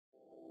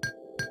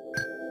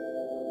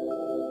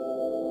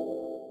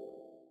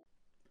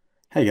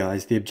Hey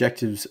guys, the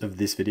objectives of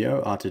this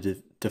video are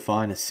to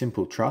define a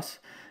simple truss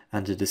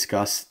and to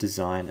discuss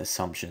design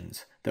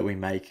assumptions that we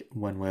make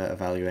when we're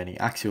evaluating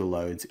axial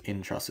loads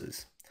in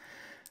trusses.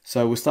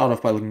 So we'll start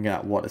off by looking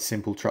at what a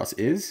simple truss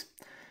is.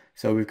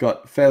 So we've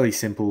got fairly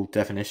simple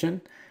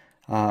definition.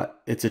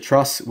 It's a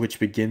truss which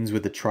begins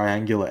with a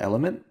triangular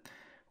element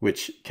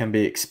which can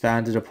be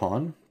expanded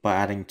upon by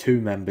adding two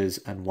members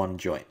and one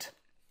joint.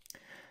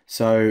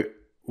 So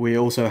we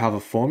also have a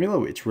formula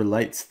which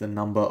relates the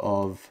number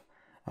of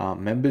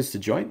members to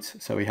joints.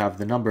 So we have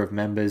the number of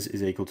members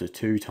is equal to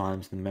 2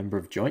 times the number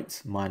of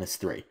joints minus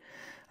 3.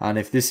 And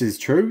if this is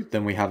true,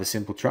 then we have a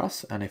simple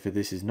truss. And if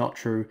this is not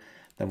true,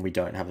 then we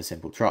don't have a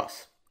simple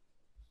truss.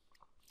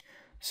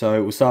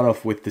 So we'll start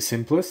off with the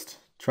simplest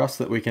truss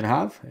that we can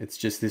have. It's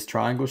just this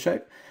triangle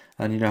shape.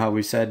 And you know how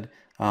we said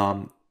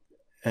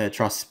a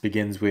truss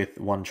begins with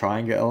one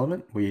triangle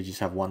element. We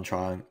just have one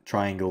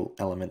triangle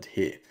element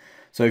here.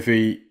 So if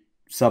we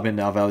sub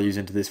in our values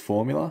into this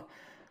formula,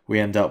 we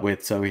end up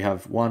with, so we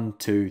have 1,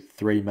 2,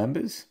 3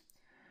 members.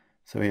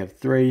 So we have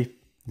 3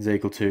 is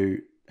equal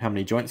to, how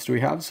many joints do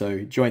we have? So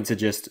joints are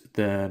just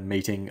the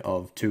meeting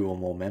of 2 or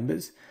more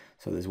members.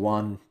 So there's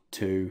 1,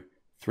 2,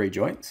 3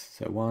 joints.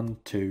 So 1,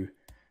 2,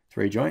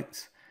 3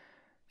 joints.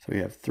 So we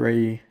have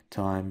 3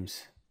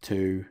 times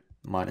 2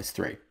 minus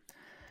 3.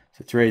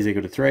 So 3 is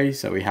equal to 3,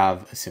 so we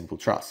have a simple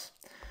truss.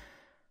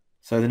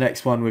 So the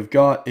next one we've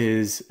got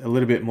is a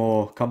little bit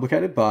more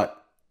complicated, but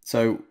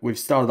so we've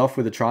started off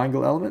with a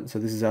triangle element. So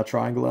this is our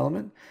triangle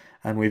element,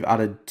 and we've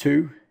added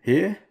 2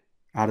 here,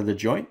 added a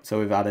joint. So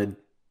we've added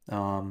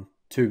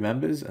 2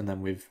 members, and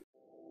then we've